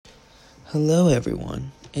Hello,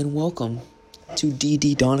 everyone, and welcome to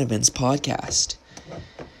D.D. Donovan's podcast.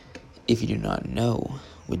 If you do not know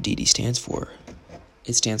what D.D. stands for,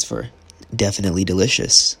 it stands for Definitely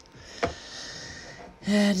Delicious.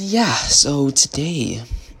 And so today,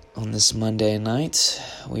 on this Monday night,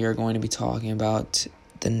 we are going to be talking about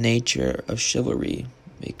the nature of chivalry,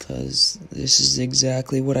 because this is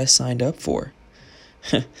exactly what I signed up for.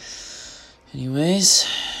 Anyways,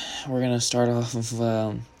 we're going to start off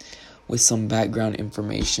with some background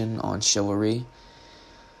information on chivalry.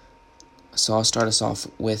 So I'll start us off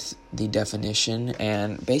with the definition,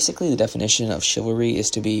 and basically the definition of chivalry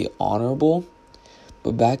is to be honorable,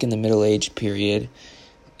 but back in the Middle Age period,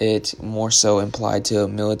 it more so implied to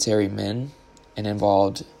military men and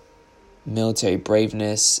involved military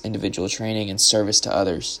braveness, individual training, and service to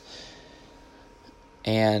others.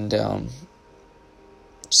 And that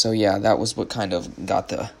was what kind of got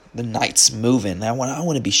the knights moving. I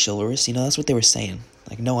want to be chivalrous, that's what they were saying.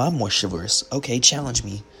 Like, no, I'm more chivalrous. Okay, challenge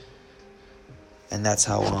me. And that's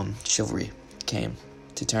how chivalry came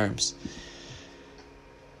to terms.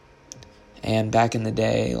 And back in the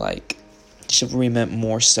day, chivalry meant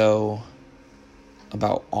more so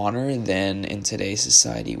about honor than in today's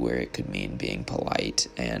society, where it could mean being polite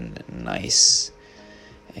and nice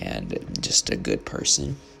and just a good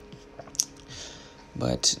person.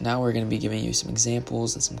 But now we're going to be giving you some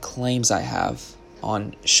examples and some claims I have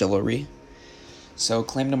on chivalry. So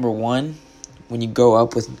claim number 1, when you grow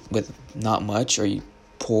up with not much, or you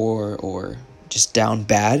poor or just down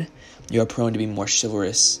bad, you are prone to be more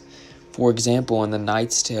chivalrous. For example, in The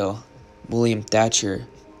Knight's Tale, William Thatcher,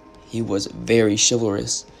 he was very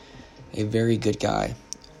chivalrous, a very good guy.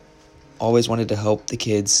 Always wanted to help the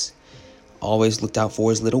kids, always looked out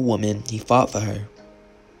for his little woman. He fought for her.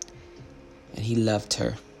 And he loved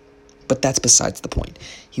her. But that's besides the point.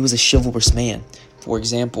 He was a chivalrous man. For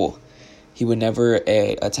example, he would never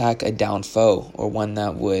attack a down foe or one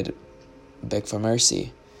that would beg for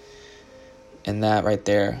mercy. And that right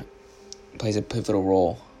there plays a pivotal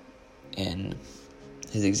role in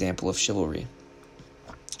his example of chivalry.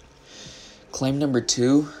 Claim number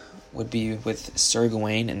 2 would be with Sir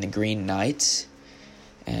Gawain and the Green Knight.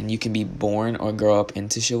 And you can be born or grow up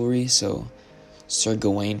into chivalry, so Sir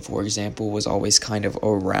Gawain, for example, was always kind of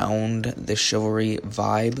around the chivalry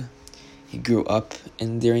vibe. He grew up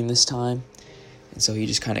during this time, and so he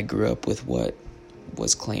just kind of grew up with what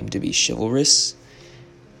was claimed to be chivalrous.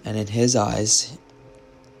 And in his eyes,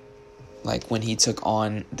 when he took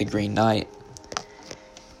on the Green Knight,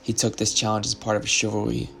 he took this challenge as part of a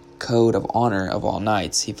chivalry code of honor of all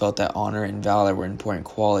knights. He felt that honor and valor were important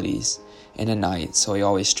qualities in a knight, so he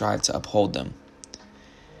always strived to uphold them.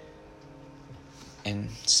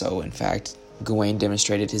 And so, in fact, Gawain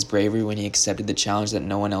demonstrated his bravery when he accepted the challenge that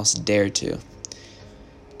no one else dared to.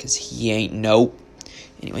 Because he ain't nope.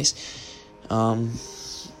 Anyways,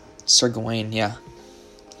 Sir Gawain,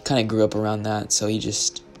 kind of grew up around that, so he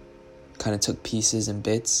just kind of took pieces and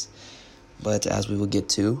bits. But as we will get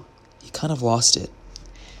to, he kind of lost it.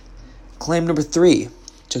 Claim number 3,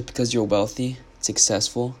 just because you're wealthy,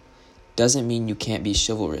 successful, doesn't mean you can't be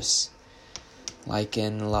chivalrous. Like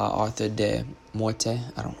in La Arthur de Morte.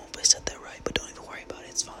 I don't know if I said that right, but don't even worry about it.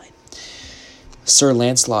 It's fine. Sir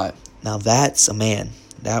Lancelot. Now that's a man.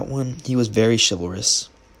 That one, he was very chivalrous.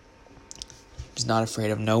 He was not afraid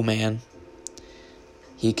of no man.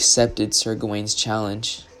 He accepted Sir Gawain's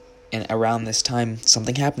challenge. And around this time,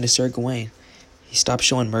 something happened to Sir Gawain. He stopped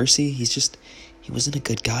showing mercy. He wasn't a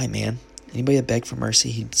good guy, man. Anybody that begged for mercy,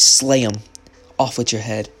 he'd slay him. Off with your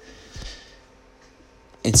head.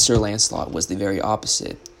 And Sir Lancelot was the very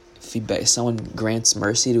opposite. If someone grants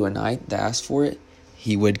mercy to a knight that asks for it,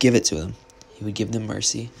 he would give it to them. He would give them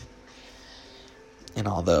mercy. And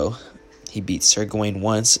although he beat Sir Gawain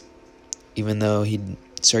once, even though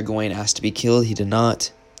Sir Gawain asked to be killed, he did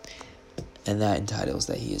not. And that entitles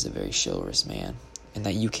that he is a very chivalrous man. And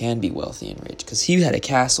that you can be wealthy and rich. Because he had a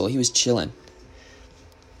castle. He was chilling.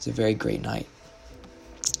 He's a very great knight.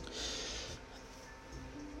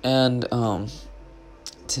 And,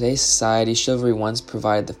 today's society, chivalry once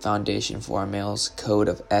provided the foundation for our male's code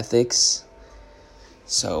of ethics.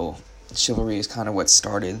 So, chivalry is kind of what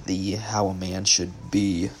started how a man should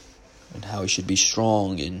be, and how he should be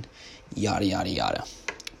strong, and yada, yada, yada.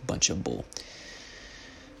 Bunch of bull.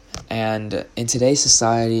 And in today's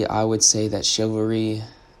society, I would say that chivalry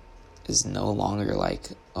is no longer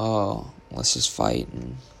let's just fight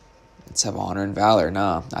and let's have honor and valor.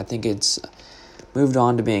 Nah, I think it's moved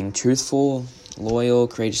on to being truthful, loyal,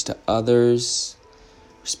 courageous to others,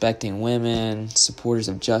 respecting women, supporters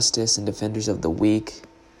of justice, and defenders of the weak.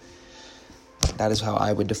 That is how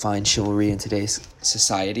I would define chivalry in today's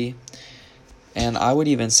society. And I would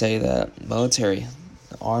even say that military,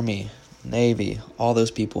 the Army, Navy, all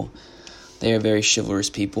those people, they are very chivalrous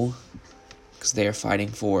people because they are fighting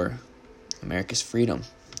for America's freedom.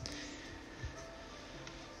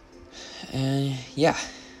 And yeah,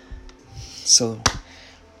 so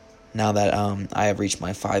now that I have reached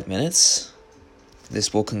my 5 minutes,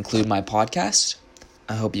 this will conclude my podcast.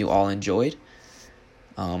 I hope you all enjoyed.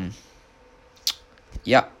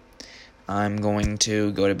 Yeah, I'm going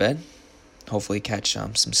to go to bed, hopefully catch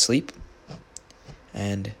some sleep,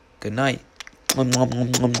 and good night. Mwah, mwah, mwah,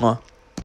 mwah, mwah.